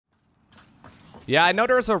Yeah, I know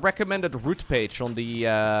there's a recommended route page on the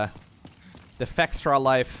Fextra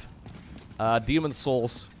Life Demon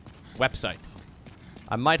Souls website.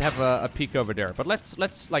 I might have a peek over there. But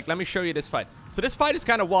let me show you this fight. So this fight is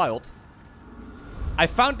kind of wild. I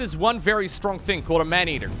found this one very strong thing called a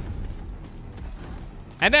man-eater.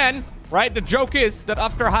 And then, right, the joke is that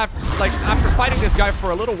after fighting this guy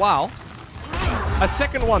for a little while, a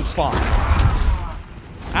second one spawns.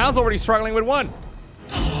 I was already struggling with one.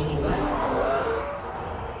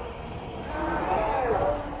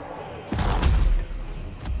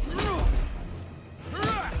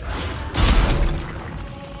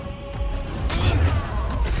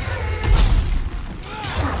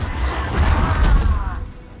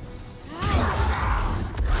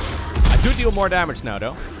 Deal more damage now,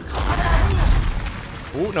 though.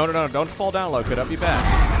 Ooh, no, don't fall down, Lowko. That'd be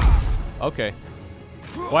bad. Okay.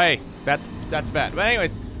 Wait, that's bad. But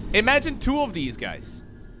anyways, imagine two of these guys.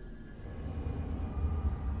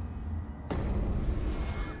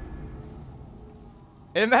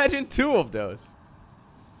 Imagine two of those.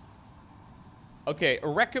 Okay, a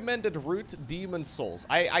recommended route, Demon Souls.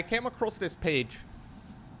 I came across this page.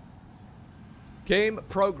 Game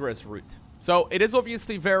progress route. So, it is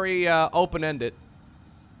obviously very open-ended.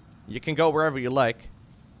 You can go wherever you like.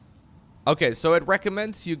 Okay, so it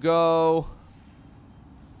recommends you go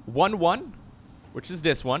 1-1, which is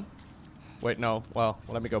this one. Wait, no. Well,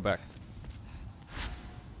 let me go back.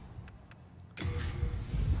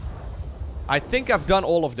 I think I've done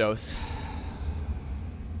all of those.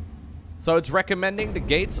 So, it's recommending the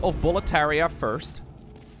Gates of Boletaria first.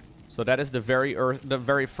 So, that is the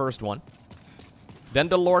very first one. Then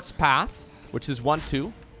the Lord's Path, which is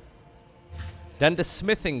 1-2. Then the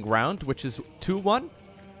Smithing Ground, which is 2-1.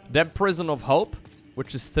 Then Prison of Hope,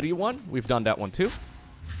 which is 3-1. We've done that one too.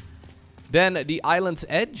 Then the Island's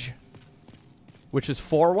Edge, which is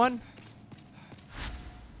 4-1.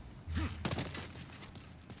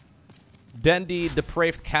 Then the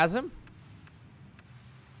Depraved Chasm.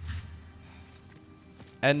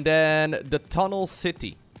 And then the Tunnel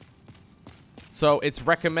City. So it's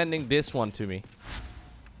recommending this one to me.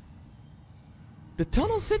 The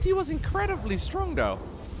Tunnel City was incredibly strong, though.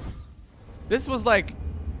 This was like...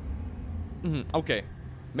 okay.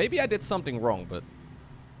 Maybe I did something wrong, but...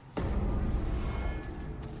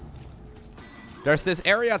 There's this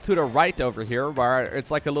area to the right over here where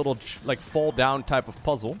it's like a little, like, fall-down type of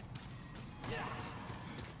puzzle.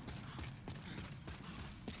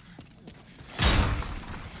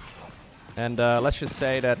 And, let's just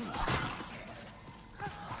say that...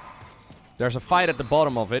 There's a fight at the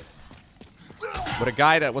bottom of it. With a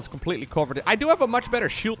guy that was completely covered. I do have a much better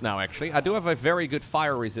shield now, actually. I do have a very good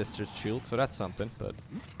fire resistor shield, so that's something, but...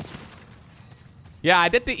 Yeah, I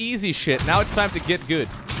did the easy shit. Now it's time to get good.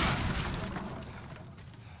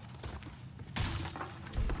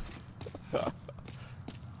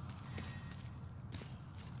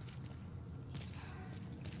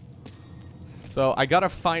 So, I gotta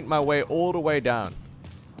find my way all the way down.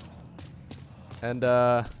 And,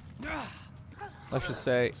 let's just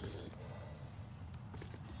say...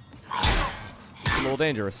 a little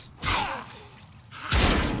dangerous.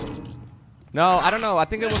 No, I don't know. I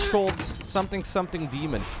think it was called something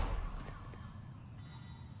demon.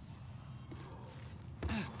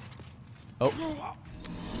 Oh.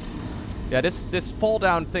 Yeah, this fall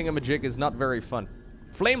down thingamajig is not very fun.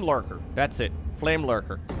 Flame Lurker. That's it. Flame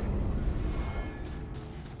Lurker.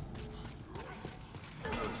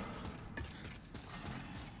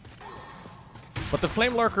 But the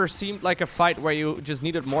Flame Lurker seemed like a fight where you just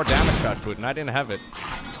needed more damage output, and I didn't have it.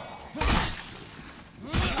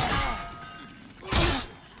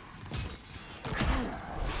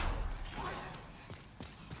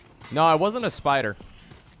 No, it wasn't a spider.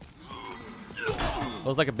 It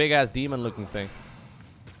was like a big-ass demon-looking thing.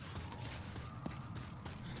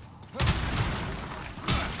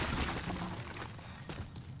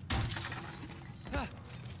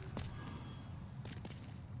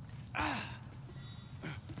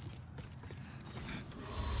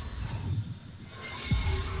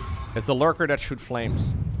 It's a lurker that shoots flames.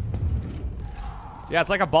 Yeah, it's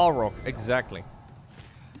like a ball rock. Exactly.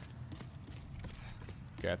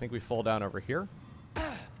 Okay, I think we fall down over here.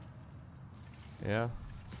 Yeah.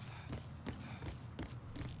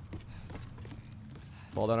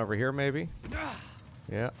 Fall down over here, maybe?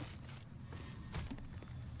 Yeah.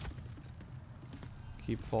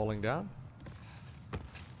 Keep falling down.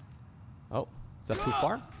 Oh, is that too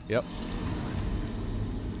far? Yep.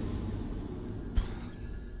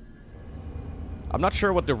 I'm not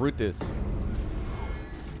sure what the route is.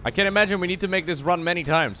 I can imagine we need to make this run many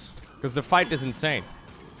times, because the fight is insane.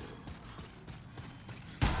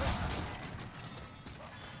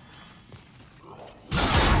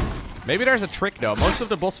 Maybe there's a trick though. Most of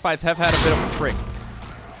the boss fights have had a bit of a trick.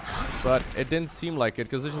 But it didn't seem like it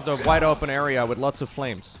because it's just a wide open area with lots of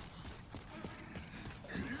flames.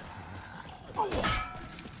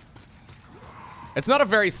 It's not a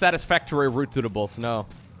very satisfactory route to the boss, no.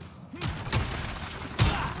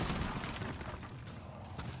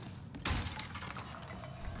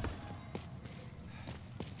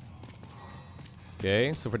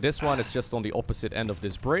 Okay, so for this one, it's just on the opposite end of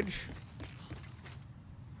this bridge.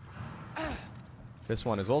 This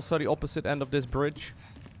one is also the opposite end of this bridge.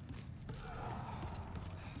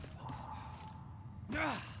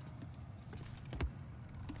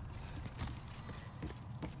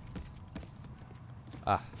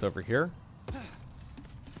 Ah, it's over here.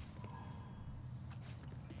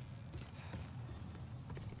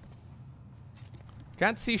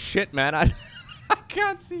 Can't see shit, man. I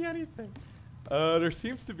can't see anything. There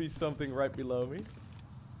seems to be something right below me.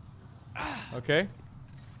 Okay.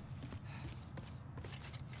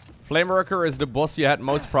 Flameworker is the boss you had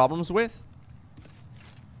most problems with.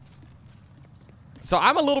 So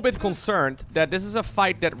I'm a little bit concerned that this is a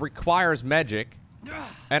fight that requires magic.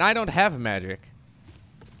 And I don't have magic.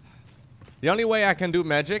 The only way I can do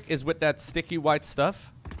magic is with that sticky white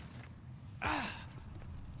stuff.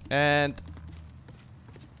 And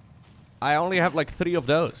I only have like 3 of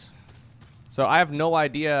those. So I have no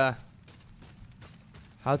idea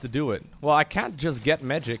how to do it. Well, I can't just get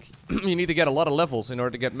magic. You need to get a lot of levels in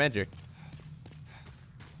order to get magic.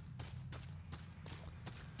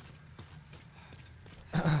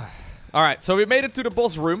 Alright, so we made it to the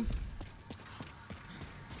boss room.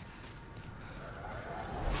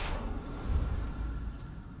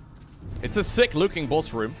 It's a sick looking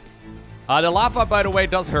boss room. The lava, by the way,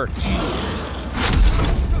 does hurt.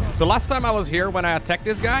 So last time I was here, when I attacked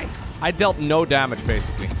this guy, I dealt no damage,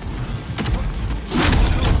 basically.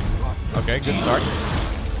 Okay, good start.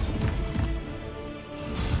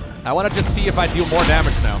 I want to just see if I deal more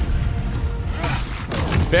damage now.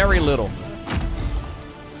 Very little.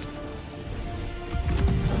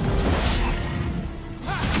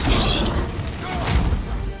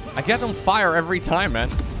 I get on fire every time, man.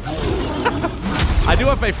 I do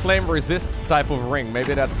have a flame resist type of ring.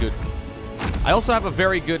 Maybe that's good. I also have a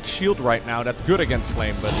very good shield right now that's good against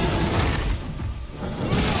flame, but...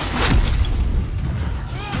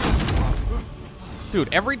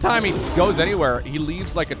 Dude, every time he goes anywhere, he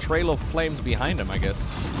leaves like a trail of flames behind him, I guess.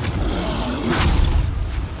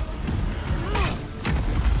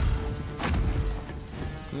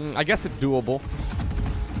 I guess it's doable.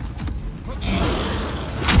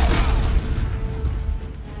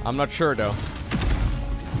 I'm not sure, though.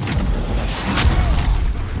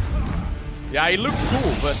 Yeah, he looks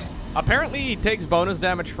cool, but apparently he takes bonus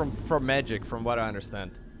damage from magic, from what I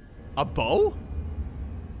understand. A bow?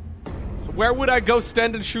 Where would I go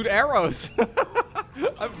stand and shoot arrows? I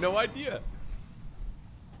have no idea.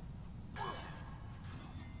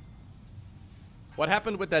 What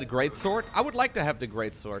happened with that greatsword? I would like to have the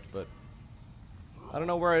greatsword, but I don't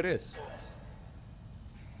know where it is.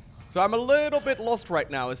 So I'm a little bit lost right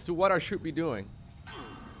now as to what I should be doing.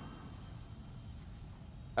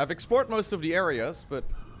 I've explored most of the areas, but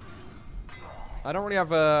I don't really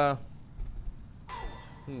have a...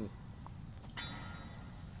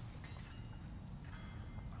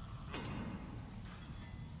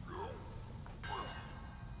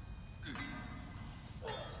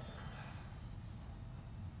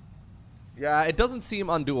 Yeah, it doesn't seem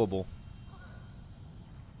undoable.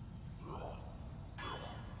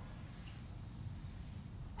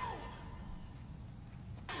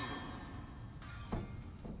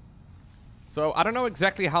 So, I don't know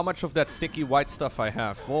exactly how much of that sticky white stuff I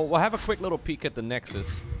have. Well, we'll have a quick little peek at the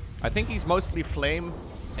Nexus. I think he's mostly flame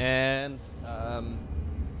and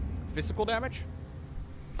physical damage.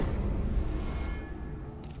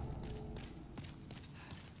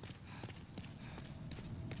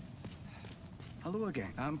 Hello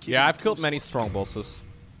again. Yeah, I've killed many strong bosses.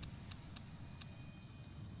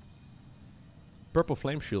 Purple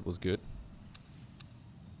flame shield was good.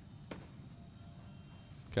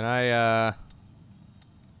 Can I,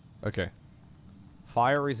 okay.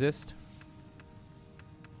 Fire resist.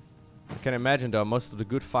 I can imagine, though, most of the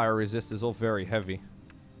good fire resist is all very heavy.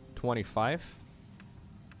 25.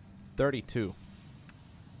 32.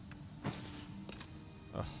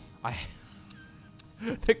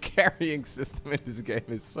 The carrying system in this game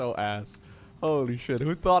is so ass. Holy shit,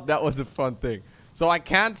 who thought that was a fun thing? So I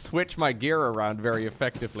can't switch my gear around very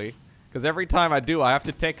effectively. Because every time I do, I have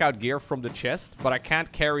to take out gear from the chest, but I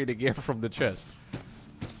can't carry the gear from the chest.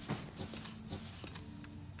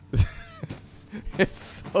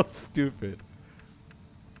 It's so stupid.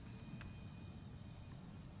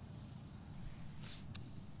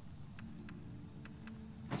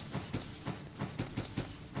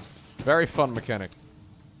 Very fun mechanic.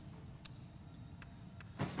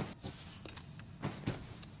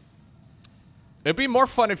 It'd be more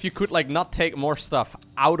fun if you could, like, not take more stuff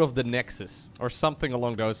out of the Nexus. Or something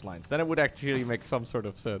along those lines. Then it would actually make some sort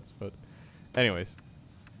of sense, but... Anyways.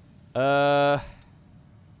 Fire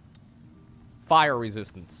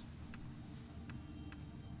resistance.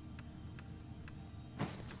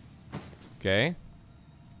 Okay.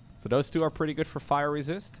 So those two are pretty good for fire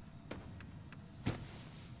resist.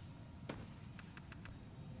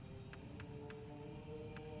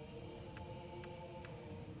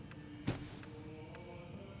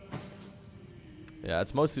 Yeah,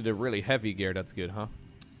 it's mostly the really heavy gear that's good, huh?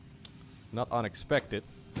 Not unexpected.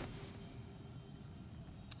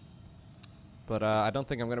 But I don't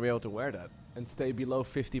think I'm gonna be able to wear that and stay below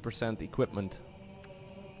 50% equipment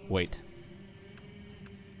weight.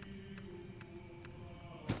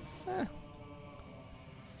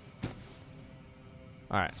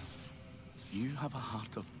 Alright. You have a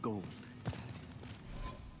heart of gold.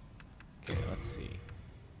 Okay, let's see.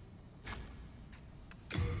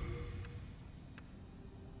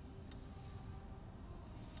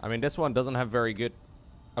 I mean, this one doesn't have very good...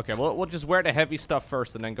 Okay, well, we'll just wear the heavy stuff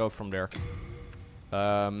first and then go from there.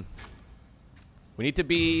 We need to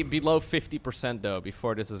be below 50% though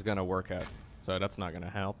before this is gonna work out. So that's not gonna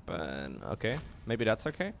help. Okay, maybe that's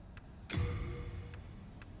okay.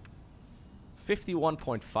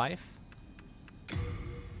 51.5.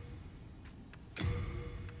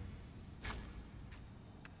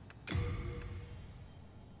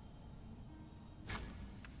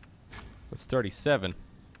 That's 37.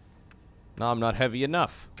 No, I'm not heavy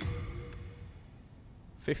enough.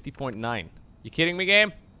 50.9. You kidding me,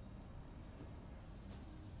 game?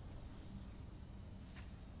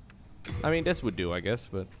 I mean, this would do, I guess,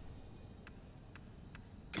 but...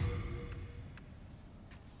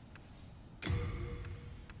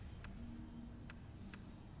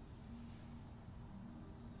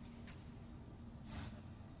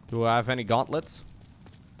 Do I have any gauntlets?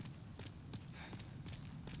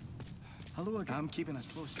 Hello again. I'm keeping it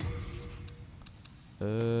close.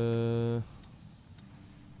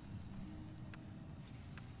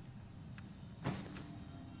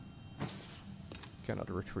 Cannot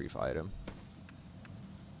retrieve item.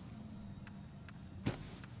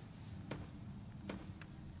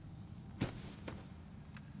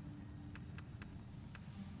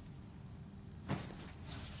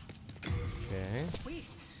 Okay. Wait.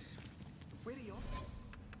 Where are you?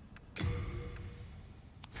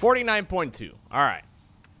 49.2. Alright.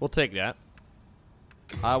 We'll take that.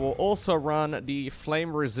 I will also run the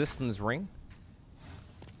flame resistance ring.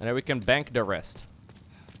 And then we can bank the rest.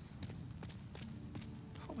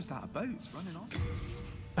 What was that about? Running off?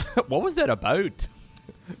 What was that about?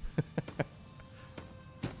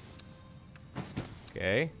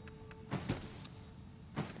 Okay.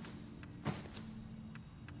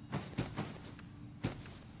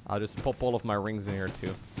 I'll just pop all of my rings in here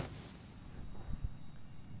too.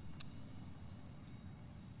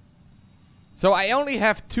 So I only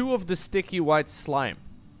have 2 of the sticky white slime.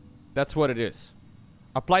 That's what it is.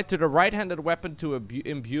 Applied to the right-handed weapon to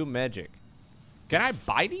imbue magic. Can I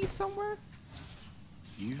buy these somewhere?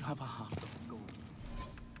 You have a heart of gold.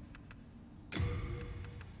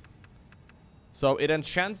 So it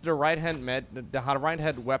enchants the right-hand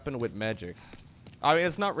weapon with magic. I mean,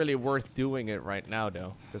 it's not really worth doing it right now,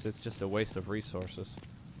 though, because it's just a waste of resources.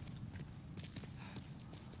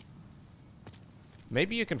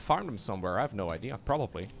 Maybe you can farm them somewhere. I have no idea.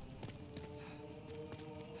 Probably.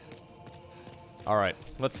 Alright,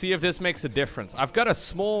 let's see if this makes a difference. I've got a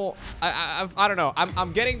small... I don't know.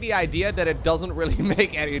 I'm getting the idea that it doesn't really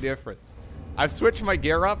make any difference. I've switched my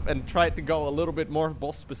gear up and tried to go a little bit more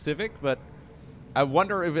boss specific, but I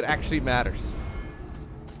wonder if it actually matters.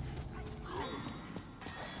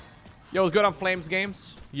 Yo, good on Flames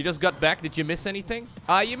Games. You just got back. Did you miss anything?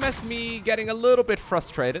 You missed me getting a little bit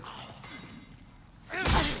frustrated.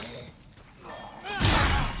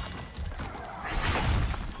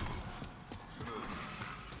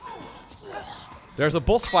 There's a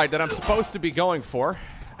boss fight that I'm supposed to be going for,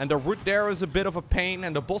 and the route there is a bit of a pain,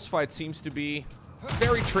 and the boss fight seems to be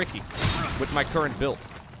very tricky with my current build.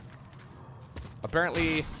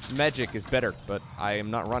 Apparently, magic is better, but I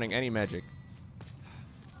am not running any magic.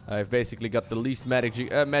 I've basically got the least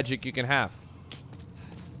magic you can have.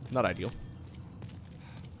 Not ideal.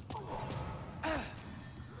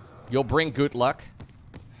 You'll bring good luck.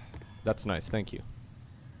 That's nice, thank you.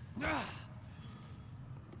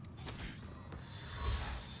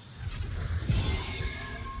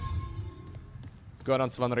 What's going on,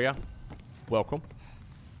 Svanria? Welcome.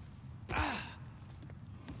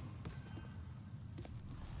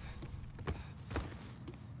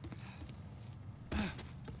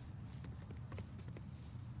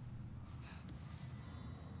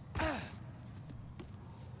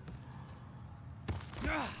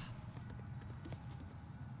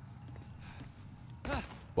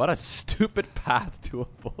 What a stupid path to a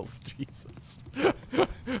boss, Jesus.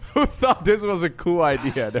 Who thought this was a cool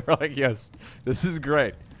idea? They're like, yes, this is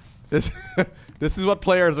great. This this is what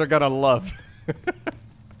players are gonna love.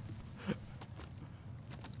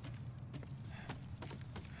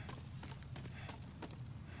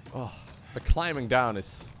 Oh, the climbing down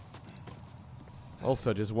is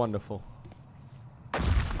also just wonderful.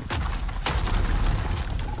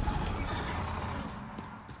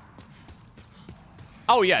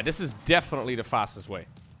 Oh yeah, this is definitely the fastest way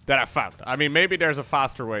that I found. I mean, maybe there's a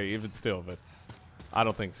faster way even still, but I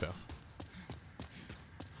don't think so.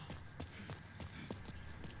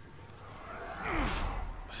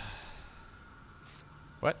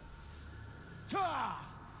 What?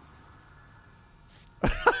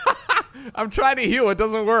 I'm trying to heal, it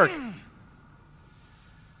doesn't work.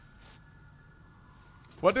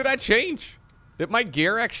 What did I change? Did my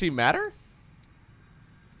gear actually matter?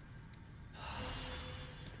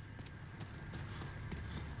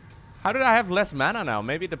 How did I have less mana now?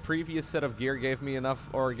 Maybe the previous set of gear gave me enough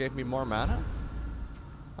or gave me more mana?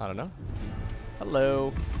 I don't know.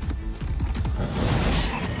 Hello.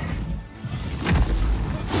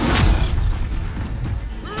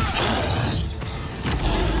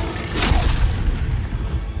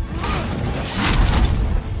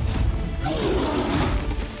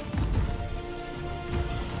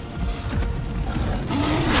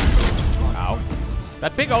 Ow.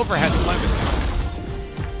 That big overhead slam is...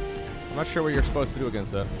 I'm not sure what you're supposed to do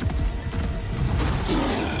against that.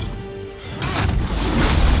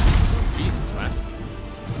 Jesus, man.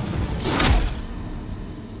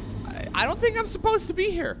 I don't think I'm supposed to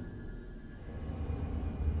be here.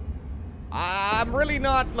 I'm really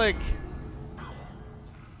not, like...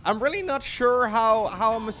 I'm really not sure how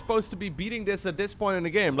I'm supposed to be beating this at this point in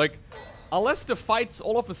the game. Like, unless the fights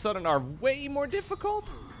all of a sudden are way more difficult.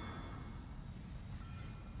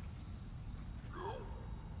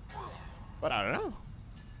 But I don't know.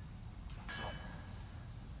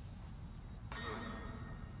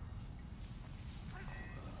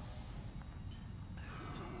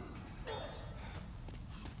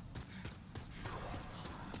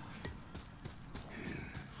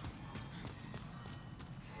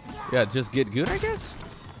 Yeah, just get good, I guess?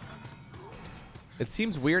 It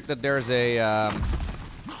seems weird that there's a,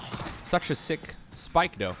 such a sick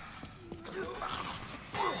spike, though.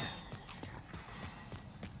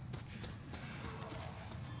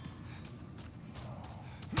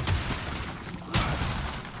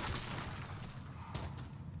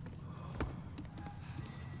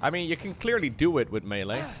 I mean, you can clearly do it with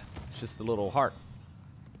melee. It's just a little hard.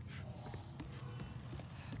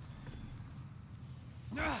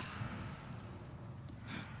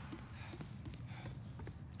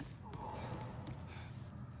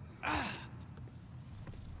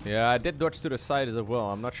 Yeah, I did dodge to the side as well.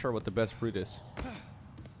 I'm not sure what the best route is.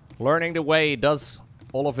 Learning the way he does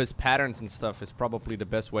all of his patterns and stuff is probably the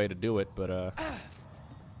best way to do it, but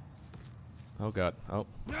oh god. Oh.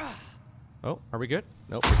 Oh, are we good?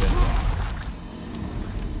 Nope, we're good.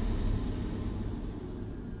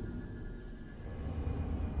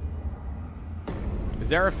 Is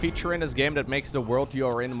there a feature in this game that makes the world you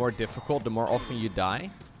are in more difficult the more often you die?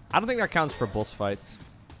 I don't think that counts for boss fights.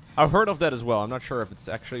 I've heard of that as well. I'm not sure if it's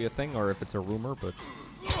actually a thing or if it's a rumor, but...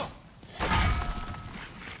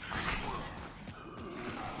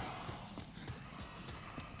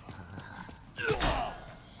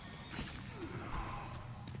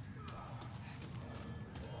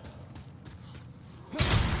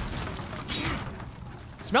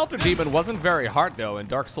 Smelter Demon wasn't very hard, though, in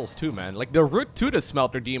Dark Souls 2, man. Like, the route to the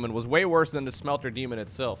Smelter Demon was way worse than the Smelter Demon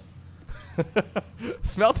itself.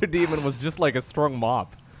 Smelter Demon was just like a strong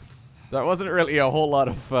mob. There wasn't really a whole lot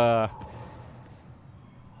of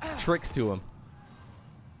tricks to him.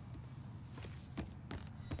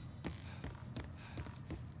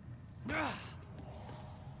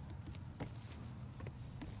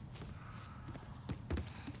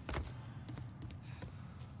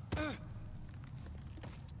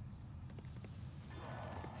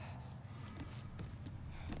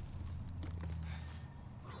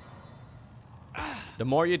 The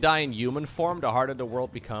more you die in human form, the harder the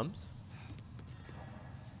world becomes.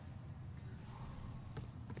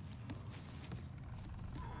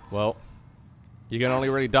 Well, you can only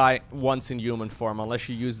really die once in human form unless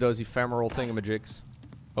you use those ephemeral thingamajigs.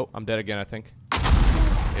 Oh, I'm dead again, I think.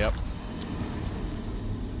 Yep.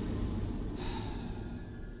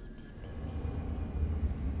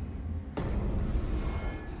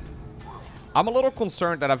 I'm a little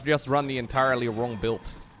concerned that I've just run the entirely wrong build.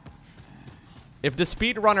 If the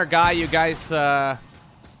speedrunner guy you guys that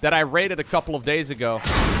I raided a couple of days ago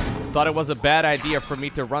thought it was a bad idea for me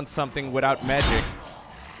to run something without magic.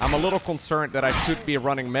 I'm a little concerned that I should be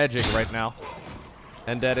running magic right now.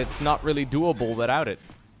 And that it's not really doable without it.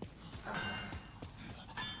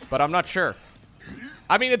 But I'm not sure.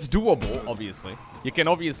 I mean, it's doable, obviously. You can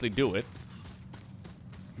obviously do it.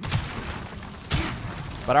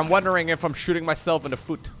 But I'm wondering if I'm shooting myself in the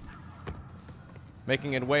foot.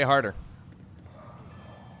 Making it way harder.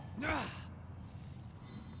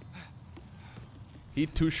 He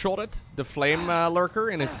two-shotted the flame lurker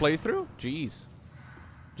in his playthrough? Jeez.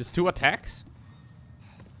 Just 2 attacks?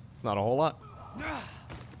 It's not a whole lot.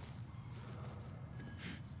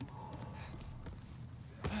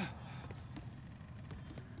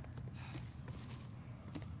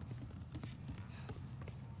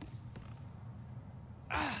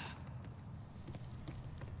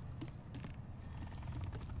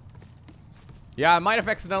 Yeah, I might have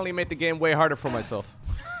accidentally made the game way harder for myself.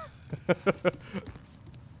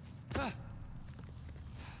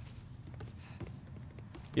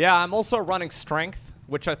 Yeah, I'm also running strength,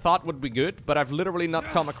 which I thought would be good, but I've literally not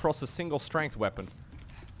come across a single strength weapon.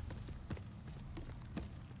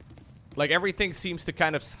 Like, everything seems to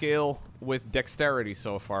kind of scale with dexterity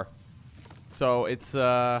so far. So, it's,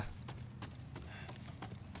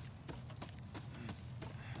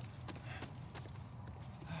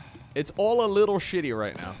 it's all a little shitty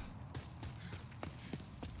right now.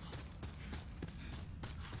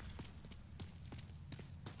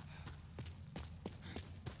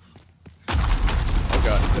 Oh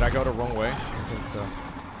god, did I go the wrong way? I think so.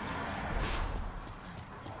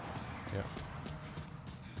 Yeah.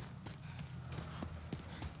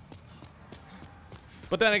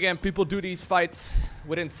 But then again, people do these fights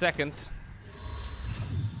within seconds.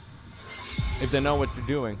 If they know what you're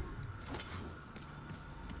doing.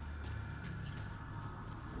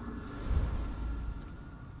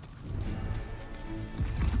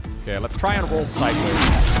 Okay, let's try and roll sideways.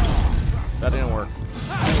 That didn't work.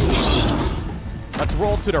 Let's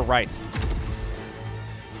roll to the right.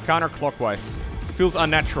 Counterclockwise. Feels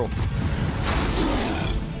unnatural.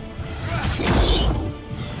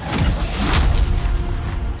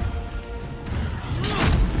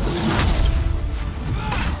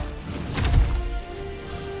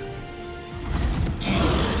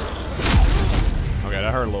 Okay,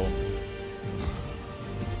 that hurt a little.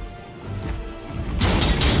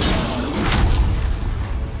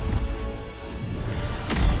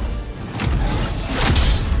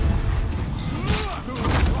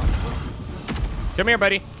 Come here,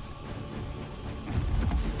 buddy. In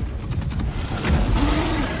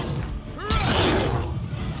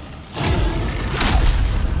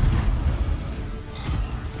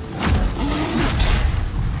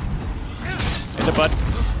the butt.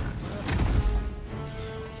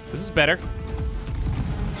 This is better.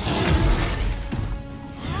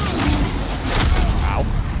 Ow.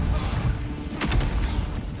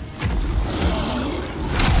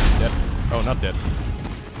 Dead. Oh, not dead.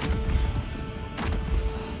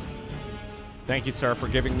 Thank you, sir, for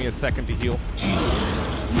giving me a second to heal.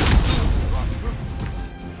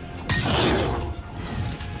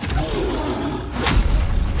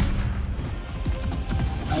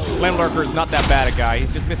 Flame Lurker is not that bad a guy.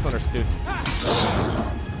 He's just misunderstood.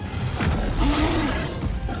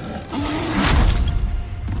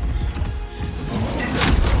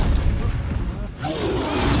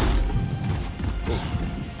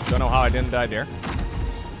 Don't know how I didn't die there.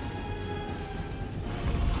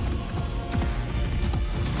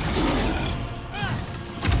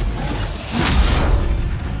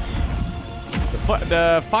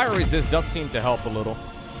 The fire resist does seem to help a little.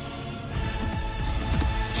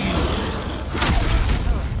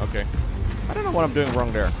 Okay. I don't know what I'm doing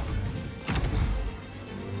wrong there.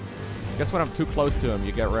 Guess when I'm too close to him,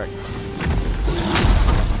 you get wrecked.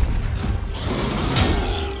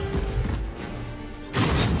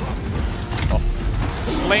 Oh.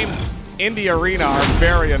 The flames in the arena are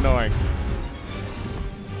very annoying.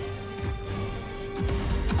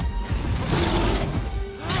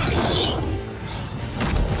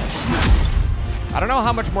 I don't know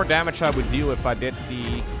how much more damage I would do if I did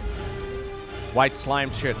the white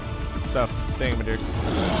slime shit stuff thingamadig.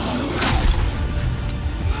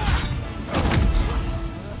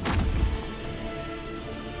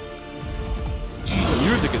 The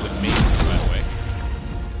music is amazing, by the way.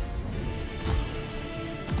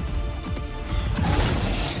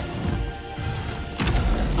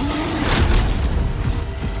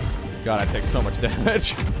 God, I take so much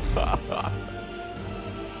damage.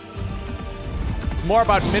 It's more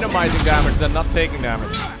about minimizing damage than not taking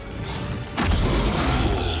damage.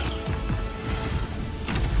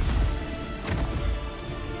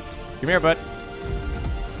 Come here, bud.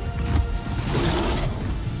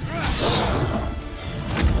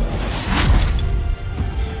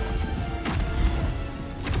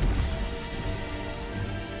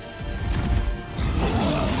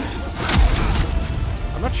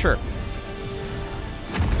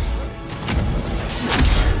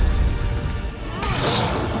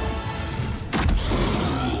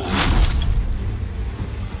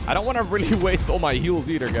 I don't want to really waste all my heals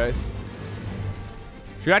either, guys.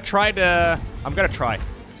 Should I try the... I'm gonna try.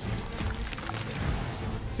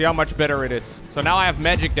 See how much better it is. So now I have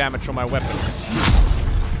magic damage on my weapon.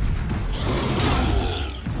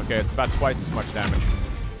 Okay, it's about twice as much damage.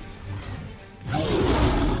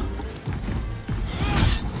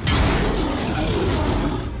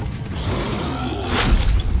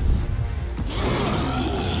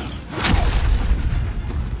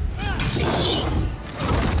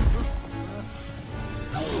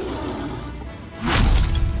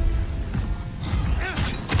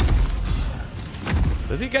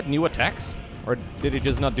 Does he get new attacks? Or did he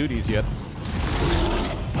just not do these yet?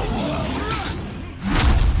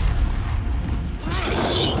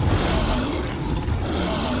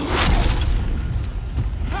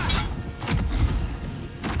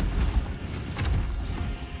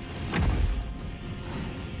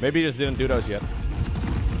 Maybe he just didn't do those yet.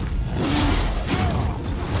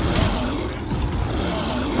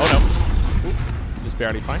 Oh no. Ooh, just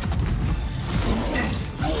barely fine.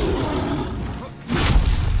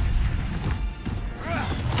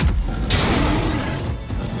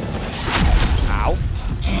 Ow.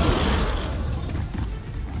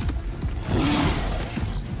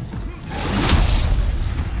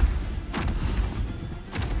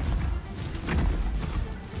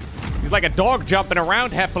 He's like a dog jumping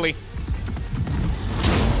around happily.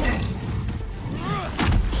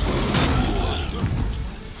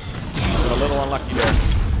 A little unlucky there.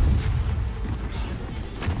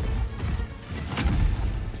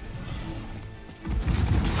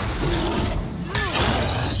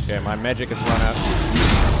 Okay, my magic has run out.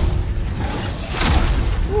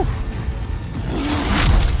 Woo.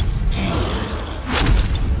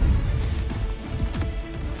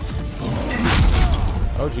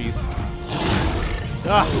 Oh, jeez.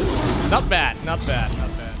 Ah, not bad, not bad, not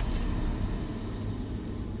bad.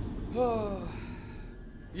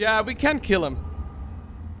 Yeah, we can kill him.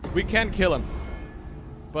 We can kill him.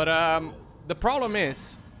 But, the problem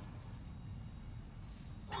is...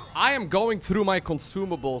 I am going through my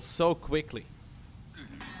consumables so quickly.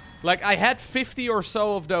 Like, I had 50 or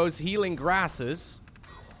so of those healing grasses.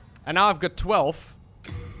 And now I've got 12.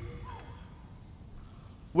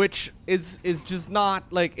 Which is just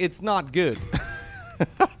not, like, it's not good.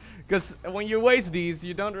 Because when you waste these,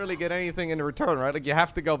 you don't really get anything in return, right? Like, you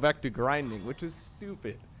have to go back to grinding, which is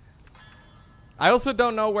stupid. I also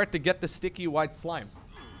don't know where to get the sticky white slime.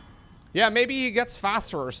 Yeah, maybe he gets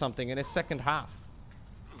faster or something in his second half.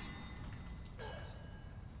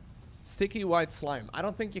 Sticky white slime. I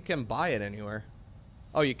don't think you can buy it anywhere.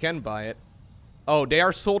 Oh, you can buy it. Oh, they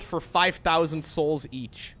are sold for 5,000 souls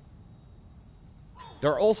each.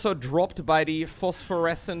 They're also dropped by the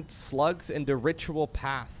phosphorescent slugs in the ritual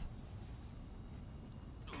path.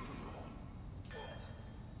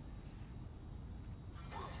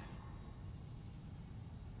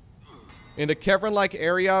 In the cavern-like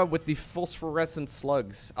area with the phosphorescent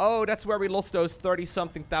slugs. Oh, that's where we lost those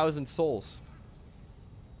 30-something thousand souls.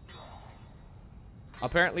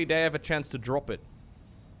 Apparently they have a chance to drop it.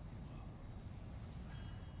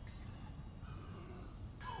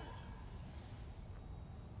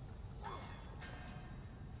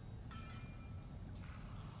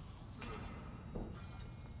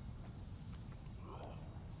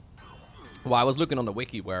 Well, I was looking on the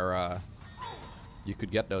wiki where you could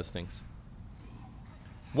get those things.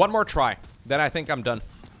 One more try, then I think I'm done.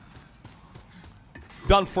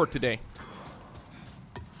 Done for today.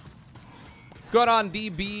 What's going on,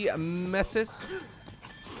 DB Messes?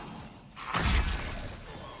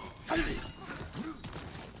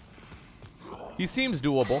 He seems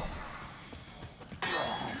doable.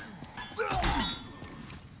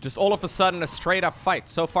 Just all of a sudden a straight up fight.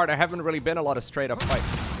 So far there haven't really been a lot of straight up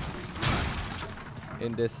fights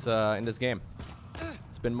in this game.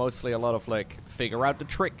 It's been mostly a lot of like figure out the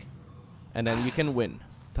trick and then you can win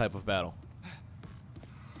type of battle.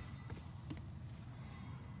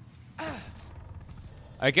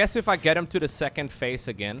 I guess if I get him to the second phase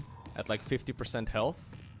again at like 50% health,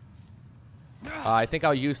 I think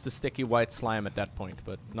I'll use the sticky white slime at that point,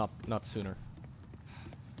 but not sooner.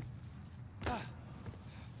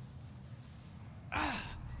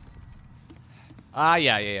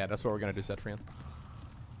 Yeah, that's what we're gonna do, Zetrian.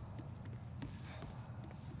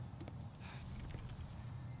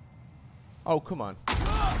 Oh, come on.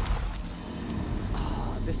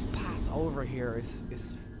 Oh, this path over here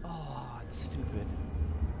is oh, it's stupid.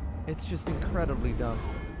 It's just incredibly dumb.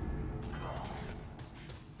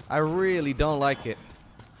 I really don't like it.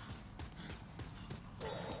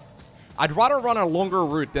 I'd rather run a longer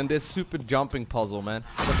route than this stupid jumping puzzle, man.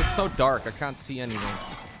 Because it's so dark, I can't see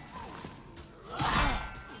anything.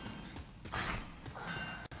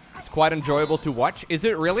 quite enjoyable to watch. Is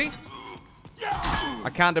it really? I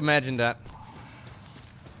can't imagine that.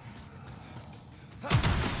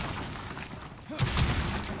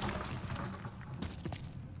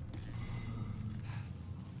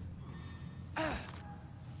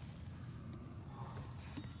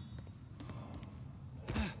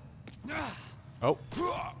 Oh.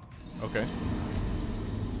 Okay.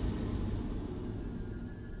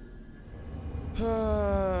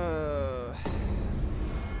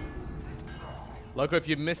 Lowko, if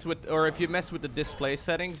you mess with the display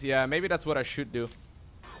settings, yeah, maybe that's what I should do.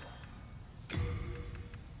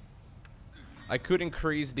 I could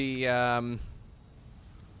increase the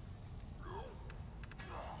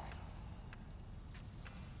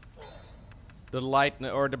light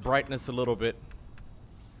or the brightness a little bit.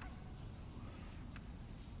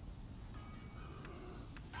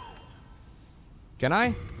 Can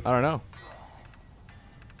I? I don't know.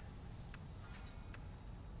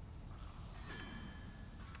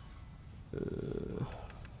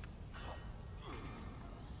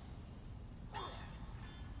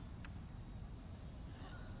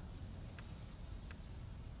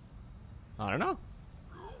 I don't know.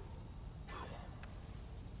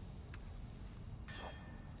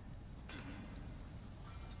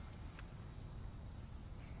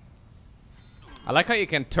 I like how you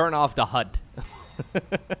can turn off the HUD.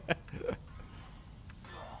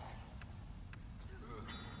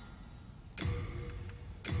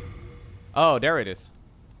 Oh, there it is.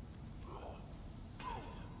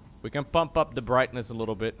 We can pump up the brightness a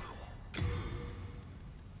little bit.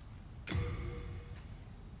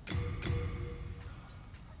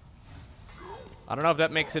 I don't know if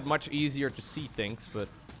that makes it much easier to see things, but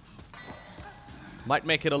might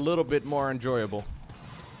make it a little bit more enjoyable.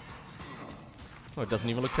 Oh, it doesn't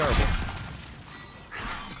even look terrible.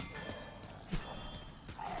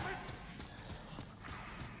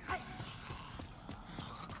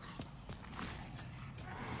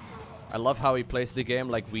 I love how he plays the game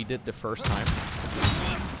like we did the first time.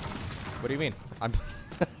 What do you mean? I'm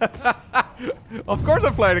Of course I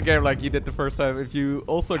played a game like you did the first time if you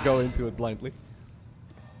also go into it blindly.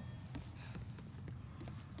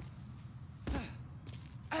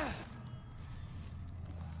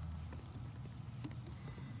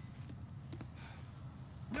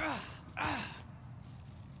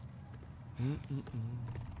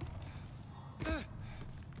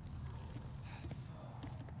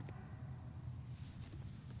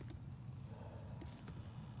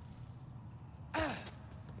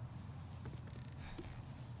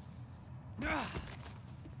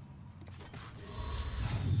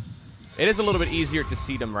 It is a little bit easier to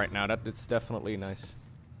see them right now. It's definitely nice.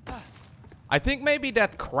 I think maybe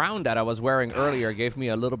that crown that I was wearing earlier gave me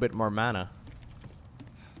a little bit more mana.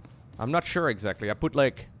 I'm not sure exactly. I put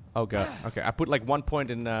like... Oh god. Okay, I put like 1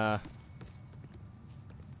 point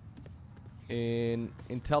in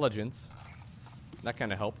intelligence. That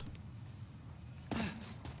kind of helped.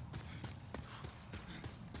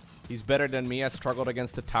 He's better than me. I struggled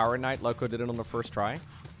against the Tower Knight. Lowko did it on the first try.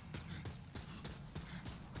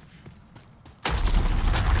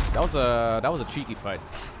 That was a cheeky fight.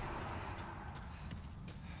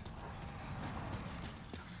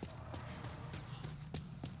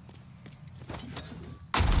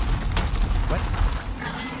 What?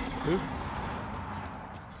 Who?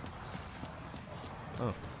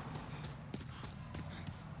 Oh.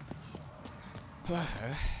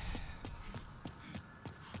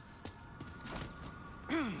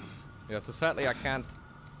 Yeah, so sadly I can't.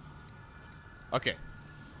 Okay.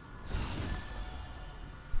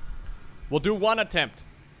 We'll do one attempt.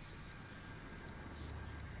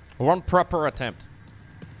 One proper attempt.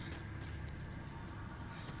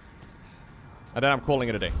 And then I'm calling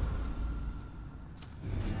it a day.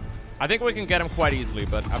 I think we can get him quite easily,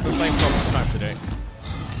 but I've been playing for a long time today.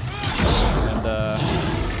 And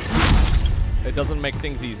it doesn't make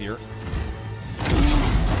things easier.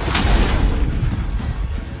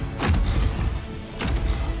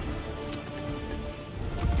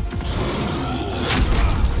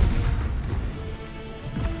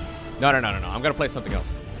 No. I'm gonna play something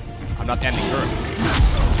else. I'm not ending her.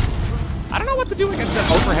 I don't know what to do against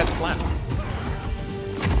that overhead slam.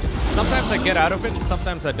 Sometimes I get out of it, and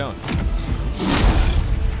sometimes I don't.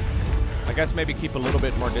 I guess maybe keep a little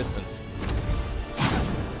bit more distance.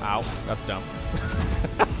 Ow, that's dumb.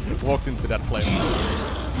 Walked into that plate.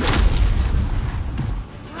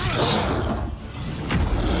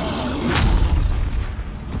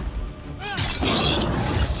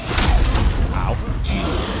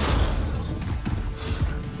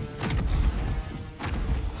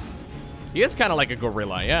 He is kind of like a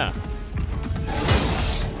gorilla, yeah.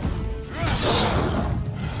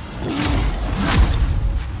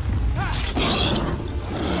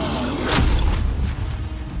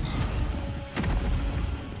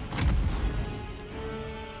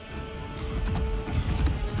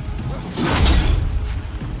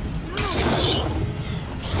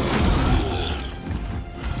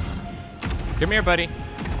 Come here, buddy.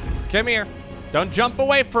 Come here. Don't jump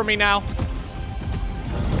away from me now.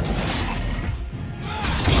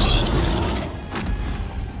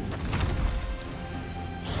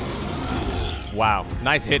 Wow.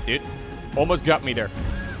 Nice hit, dude. Almost got me there.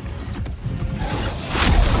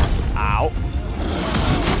 Ow.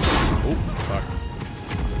 Oop, fuck.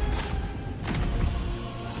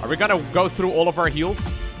 Are we gonna go through all of our heals?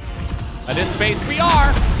 At this pace, we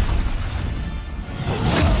are!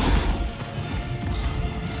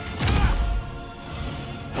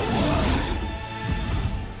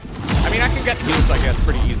 I mean, I can get heals, I guess,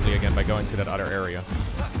 pretty easily again by going to that other area.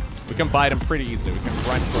 We can buy them pretty easily. We can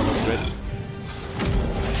grind for a little bit.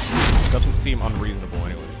 Doesn't seem unreasonable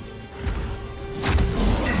anyway.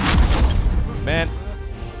 Man.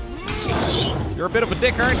 You're a bit of a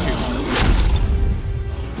dick, aren't you?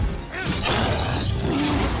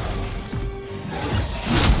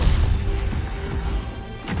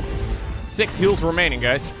 Six heals remaining,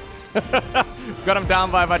 guys. Got him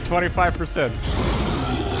down by about 25%.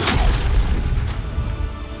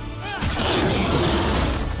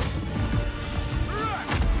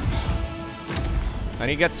 And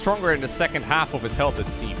he gets stronger in the second half of his health, it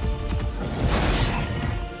seems.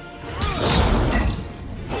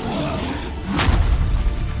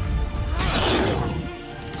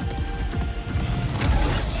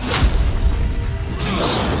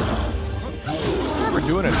 We're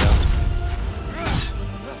doing it, though.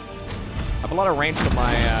 I have a lot of range to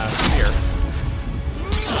my spear.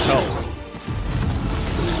 Helps.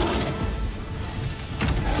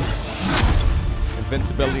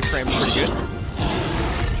 Invincibility frame's pretty good.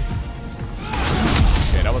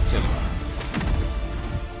 Okay, that was him.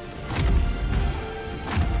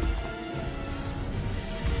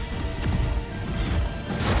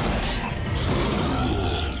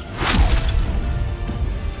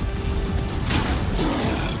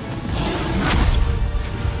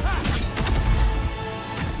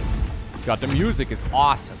 God, the music is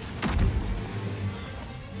awesome.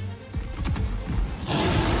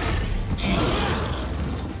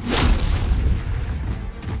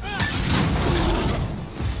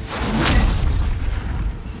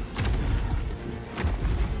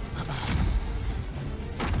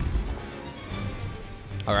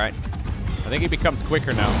 All right. I think he becomes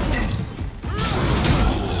quicker now.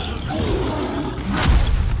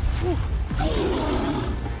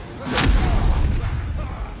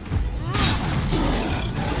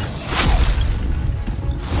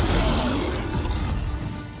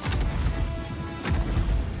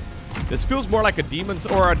 This feels more like a Demon's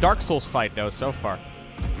or a Dark Souls fight, though, so far.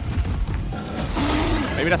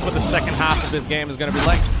 Maybe that's what the second half of this game is going to be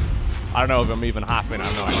like. I don't know if I'm even halfway. I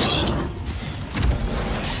have no idea.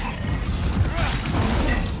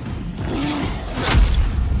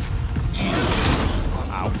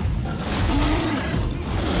 Ow.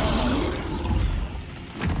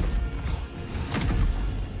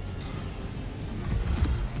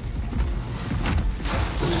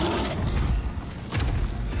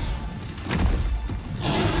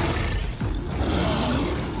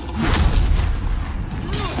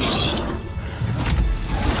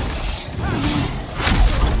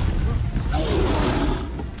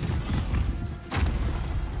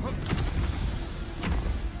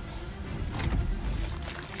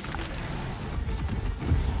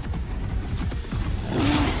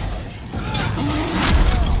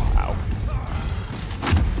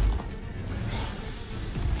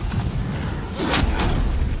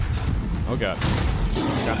 Oh god.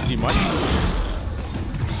 Can't see much.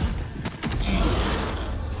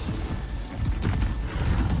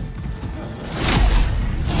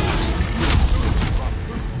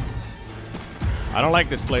 I don't like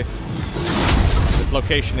this place. This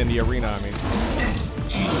location in the arena, I mean.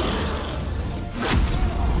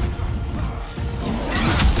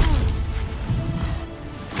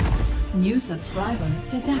 New subscriber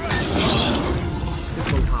detected.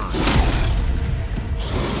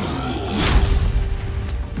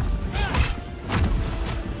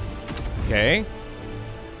 Okay.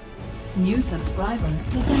 New subscriber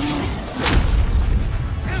detected.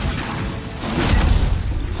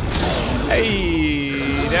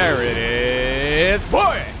 Hey, there it is.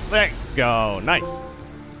 Boy, let's go. Nice.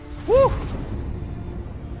 Woo.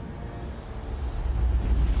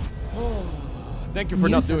 Thank you for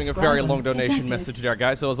not doing a very long donation message there,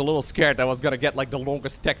 guys. I was a little scared I was gonna get like the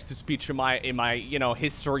longest text-to-speech in my you know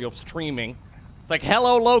history of streaming. It's like,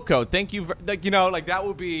 hello, Lowko. Thank you. Like, you know, like that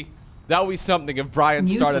would be something if Brian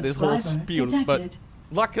started his whole spiel. But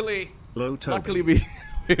luckily we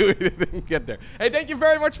didn't get there. Hey, thank you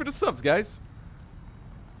very much for the subs, guys.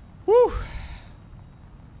 Woo.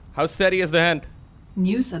 How steady is the hand?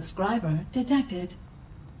 New subscriber detected.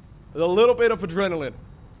 A little bit of adrenaline.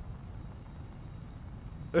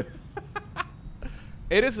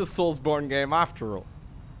 It is a Soulsborne game after all.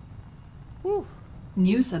 Whew.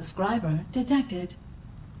 New subscriber detected.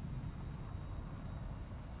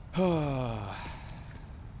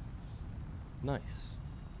 Nice.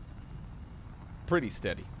 Pretty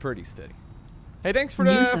steady. Pretty steady. Hey, thanks for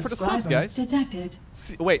New the subs, subscriber guys. detected.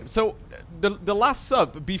 Wait, so the last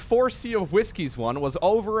sub before Sea of Whiskey's one was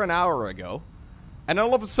over an hour ago, and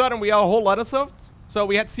all of a sudden we had a whole lot of subs. So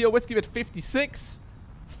we had Sea of Whiskey with 56.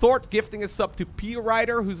 Thort gifting a sub to P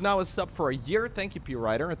Rider, who's now a sub for a year. Thank you, P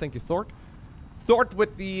Rider, and thank you, Thort. Thort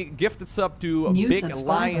with the gifted sub to New Big subscriber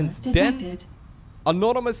Lion's detected. Den.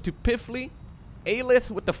 Anonymous to Piffly. Alith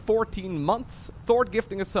with the 14 months. Thort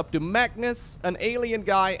gifting a sub to Magnus, an alien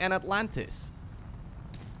guy, and Atlantis.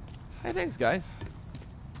 Hey, thanks, guys.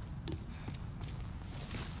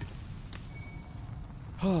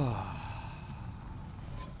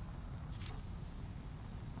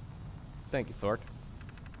 Thank you, Thort.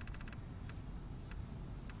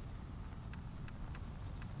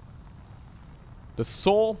 The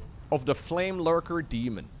soul of the flame lurker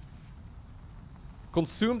demon.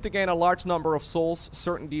 Consumed to gain a large number of souls,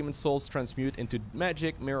 certain demon souls transmute into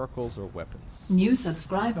magic, miracles, or weapons. New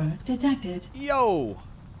subscriber detected. Yo!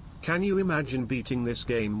 Can you imagine beating this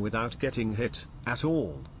game without getting hit at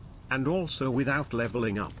all? And also without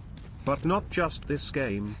leveling up? But not just this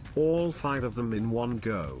game, all 5 of them in one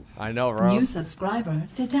go. I know, bro. New subscriber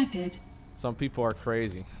detected. Some people are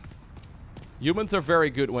crazy. Humans are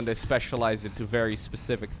very good when they specialize into very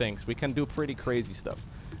specific things. We can do pretty crazy stuff.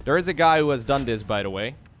 There is a guy who has done this, by the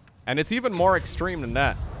way. And it's even more extreme than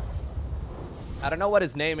that. I don't know what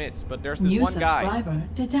his name is, but there's this New one guy subscriber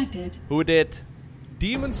detected. who did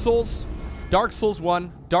Demon Souls, Dark Souls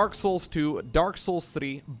 1, Dark Souls 2, Dark Souls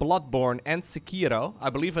 3, Bloodborne, and Sekiro.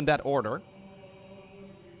 I believe in that order.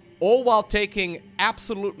 All while taking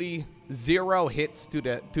absolutely 0 hits to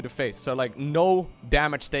the face. So like no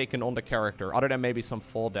damage taken on the character other than maybe some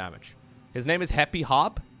fall damage. His name is Happy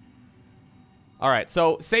Hob. Alright,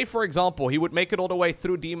 so say for example he would make it all the way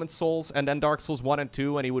through Demon Souls and then Dark Souls 1 and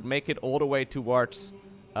 2 and he would make it all the way towards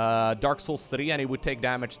Dark Souls 3 and he would take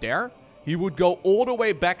damage there. He would go all the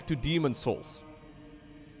way back to Demon Souls.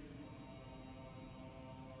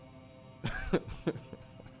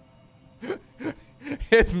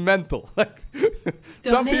 It's mental. Like,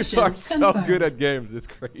 some people are so good at games. It's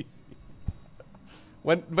crazy.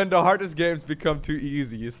 When the hardest games become too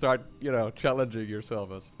easy, you start, you know, challenging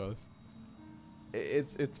yourself, I suppose.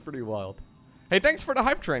 It's pretty wild. Hey, thanks for the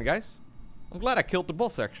hype train, guys. I'm glad I killed the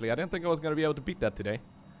boss, actually. I didn't think I was going to be able to beat that today.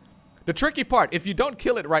 The tricky part, if you don't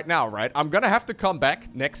kill it right now, right, I'm going to have to come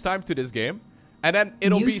back next time to this game. And then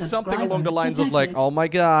it'll be something along the lines of like, oh my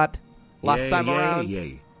god, last time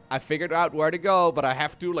around, I figured out where to go, but I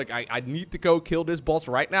have to, like, I need to go kill this boss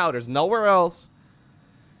right now. There's nowhere else.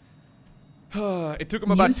 It took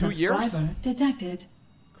him about 2 years. Detected.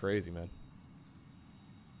 Crazy, man.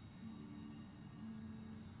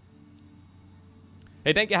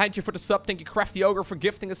 Hey, thank you, Heintje, for the sub. Thank you, Crafty Ogre, for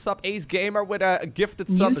gifting a sub. Ace Gamer with a gifted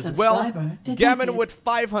sub as well. Gammon with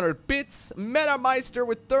 500 bits. Metameister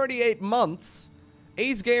with 38 months.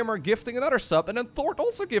 Ace Gamer gifting another sub. And then Thort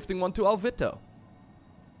also gifting one to Alvito.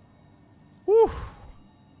 Woo.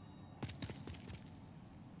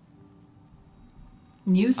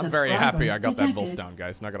 I'm very happy I got that boss down,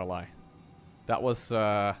 guys. Not gonna lie. That was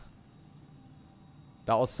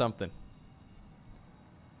something.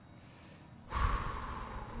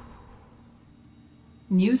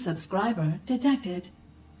 New subscriber detected.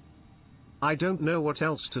 I don't know what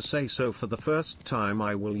else to say, so for the first time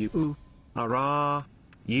I will ara.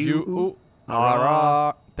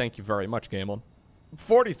 Thank you very much, Game On.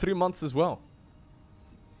 43 months as well.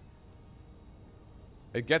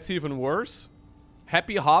 It gets even worse.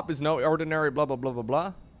 Happy Hop is no ordinary blah blah blah blah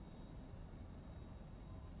blah.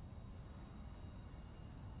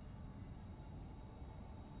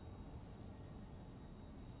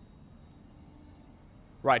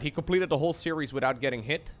 Right, he completed the whole series without getting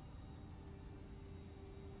hit.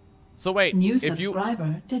 So wait, New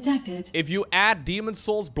subscriber detected. If you add Demon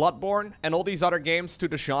Souls, Bloodborne, and all these other games to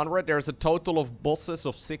the genre, there's a total of bosses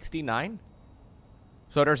of 69.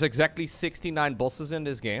 So there's exactly 69 bosses in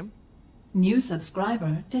this game. New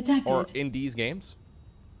subscriber detected. Or in these games.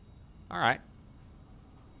 Alright.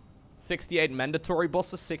 68 mandatory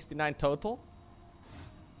bosses, 69 total.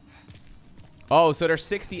 Oh, so there's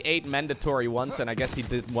 68 mandatory ones, and I guess he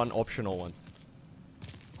did one optional one.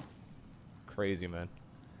 Crazy, man.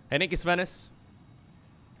 Hey, Nikis Venice.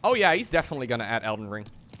 Oh, yeah, he's definitely gonna add Elden Ring.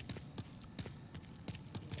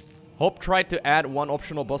 Hope tried to add one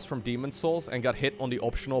optional boss from Demon Souls and got hit on the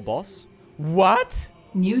optional boss. What?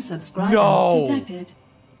 New subscriber No. detected.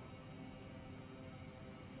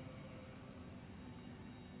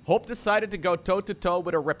 Hope decided to go toe-to-toe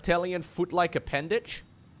with a reptilian foot-like appendage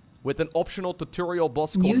with an optional tutorial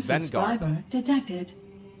boss New called Vanguard. subscriber detected.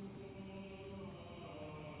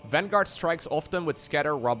 Vanguard strikes often with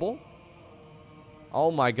scatter rubble. Oh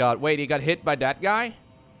my god. Wait, he got hit by that guy?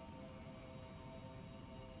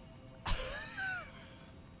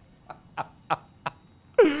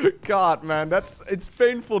 God, man, it's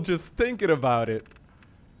painful just thinking about it.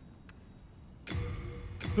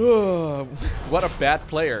 What a bad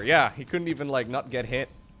player. Yeah, he couldn't even, like, not get hit.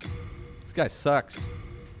 This guy sucks.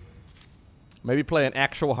 Maybe play an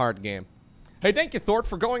actual hard game. Hey, thank you, Thort,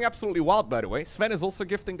 for going absolutely wild, by the way. Sven is also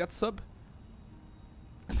gifting that sub.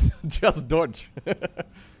 Just dodge.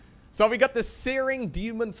 So we got the Searing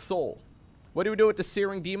Demon Soul. What do we do with the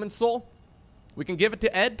Searing Demon Soul? We can give it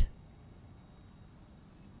to Ed.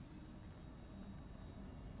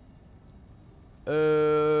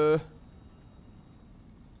 To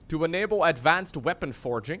enable advanced weapon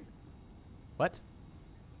forging. What?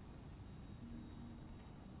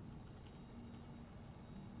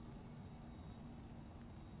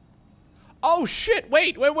 Oh shit!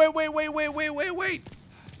 Wait!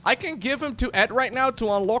 I can give him to Ed right now to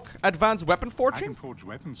unlock advanced weapon I forging? can forge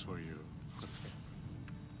weapons for you.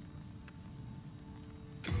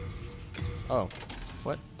 Oh.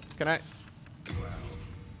 What? Can I? Well,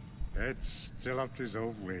 Ed's still up to his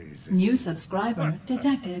old ways. New subscriber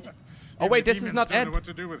detected. Oh wait, this is not Don't Ed. know what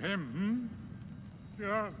to do with him, hmm?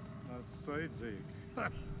 Yeah, a side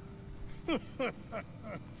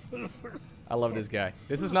I love this guy.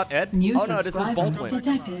 This is not Ed? New Oh no, this is subscriber Baldwin.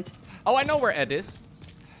 detected. Oh, I know where Ed is.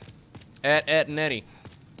 Ed and Eddie.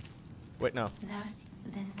 Wait, no.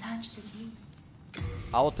 Then touch the demon.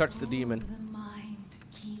 I will touch the demon. The mind,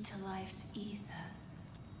 key to life's ether.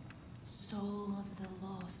 Soul of the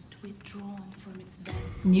lost, withdrawn from its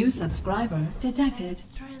vessel. New subscriber detected.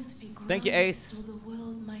 Strength be Thank you, granted Ace. So the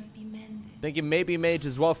world might be mended. Thank you, Maybe Mage,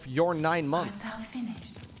 as well for your 9 Art months. thou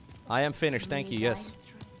finished? I am finished, thank you, May yes. thy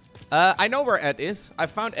strength- I know where Ed is. I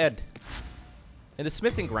found Ed. In the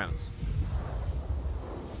smithing grounds.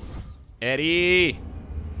 Eddie!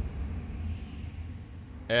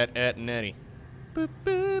 Ed, and Eddie.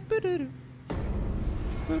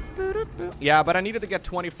 Yeah, but I needed to get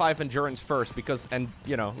 25 endurance first because, and,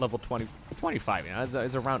 you know, level 20, 25, you know,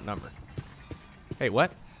 it's a round number. Hey,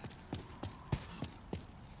 what?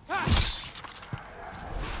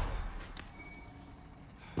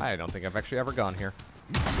 I don't think I've actually ever gone here.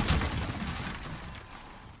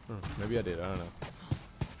 Maybe I did, I don't know.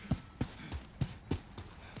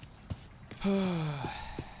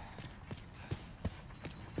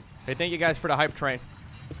 Hey, thank you guys for the hype train.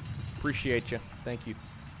 Appreciate you. Thank you.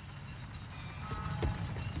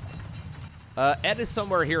 Ed is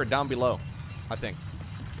somewhere here down below, I think.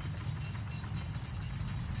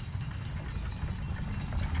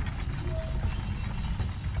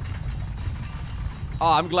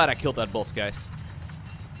 Oh, I'm glad I killed that boss, guys.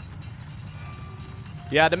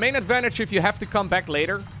 Yeah, the main advantage if you have to come back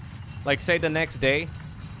later, like say the next day,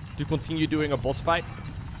 to continue doing a boss fight.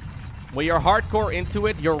 When you're hardcore into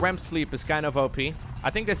it, your REM sleep is kind of OP. I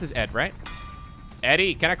think this is Ed, right?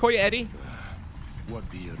 Eddie, can I call you Eddie? What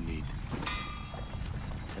be your need?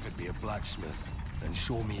 If it be a blacksmith, then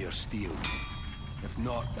show me your steel. If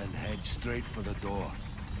not, then head straight for the door.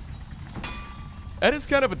 Ed is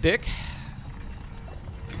kind of a dick.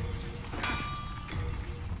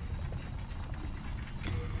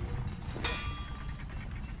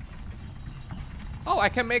 Oh, I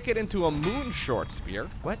can make it into a moon short spear.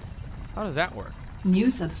 What? How does that work? New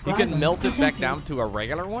You subscriber can melt it back detected. down to a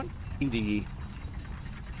regular one? Indeed.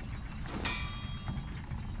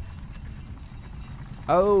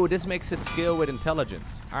 Oh, this makes it scale with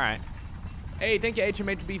intelligence. Alright. Hey, thank you,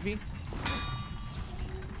 HMHBV.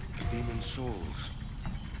 Demon souls.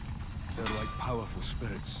 They're like powerful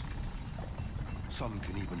spirits. Some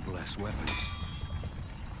can even bless weapons.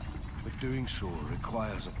 But doing so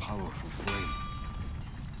requires a powerful flame.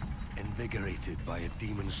 Invigorated by a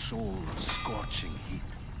demon soul of scorching heat.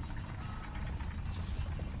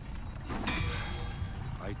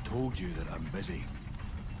 I told you that I'm busy.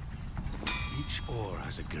 Each ore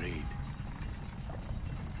has a grade.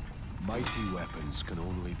 Mighty weapons can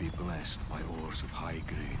only be blessed by ores of high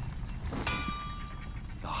grade.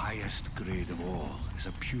 The highest grade of all is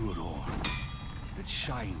a pure ore that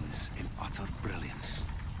shines in utter brilliance.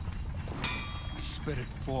 A spirit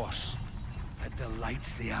force that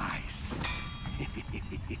delights the eyes.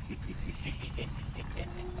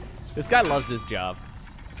 This guy loves his job.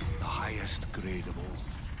 The highest grade of all.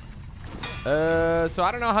 So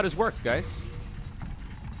I don't know how this works, guys.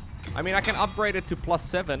 I mean, I can upgrade it to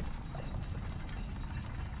 +7.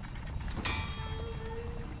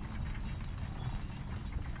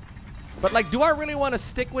 But, like, do I really want to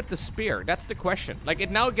stick with the spear? That's the question. Like,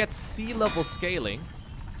 it now gets sea level scaling.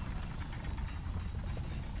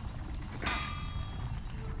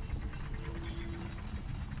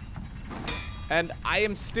 And I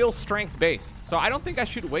am still strength based. So I don't think I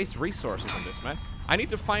should waste resources on this, man. I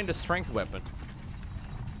need to find a strength weapon.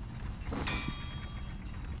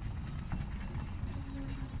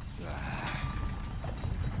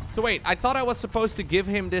 So wait, I thought I was supposed to give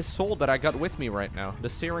him this soul that I got with me right now. The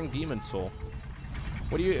Searing Demon Soul.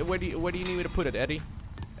 Where do you need me to put it, Eddie?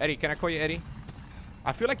 Eddie, can I call you Eddie?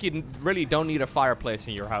 I feel like you really don't need a fireplace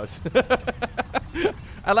in your house.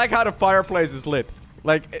 I like how the fireplace is lit.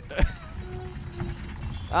 Like,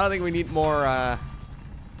 I don't think we need more,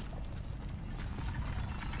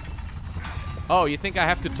 Oh, you think I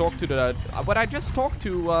have to talk to the... But I just talked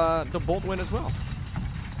to, the Boldwind as well.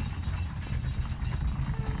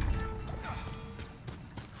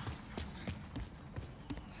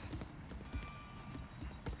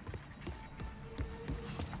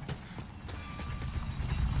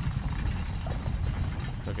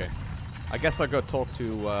 Okay. I guess I'll go talk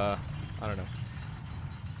to, I don't know.